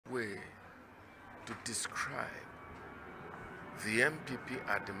to describe the MPP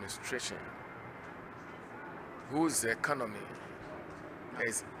administration, whose economy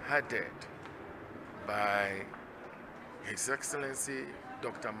is headed by His Excellency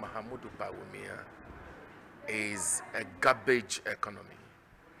Dr. Mahama and Bawumia, is a garbage economy.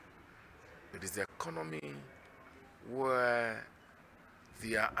 It is an economy where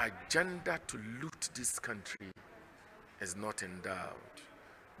their agenda to loot this country is not endowed.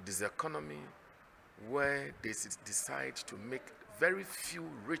 It is an economy where they decide to make very few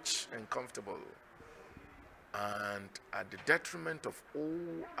rich and comfortable, and at the detriment of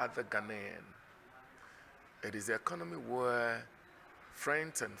all other Ghanaians. It is an economy where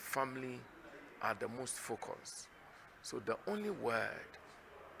friends and family are the most focused. So the only word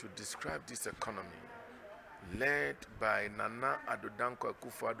to describe this economy, led by Nana Addo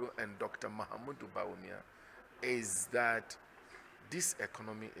Akuffo-Addo and Dr. Mahama and Bawumia, is that this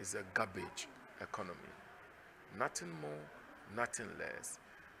economy is a garbage economy. Nothing more, nothing less.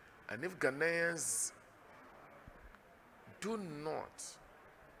 And if Ghanaians do not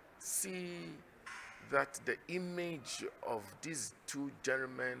see that the image of these two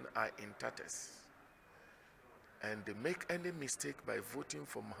gentlemen are in tatters, and they make any mistake by voting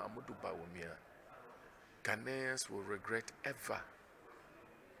for Mahama and Bawumia, Ghanaians will regret ever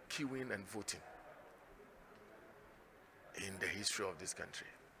queuing and voting in the history of this country,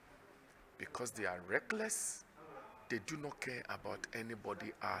 because they are reckless. They do not care about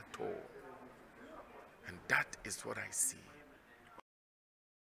anybody at all, and that is what I see.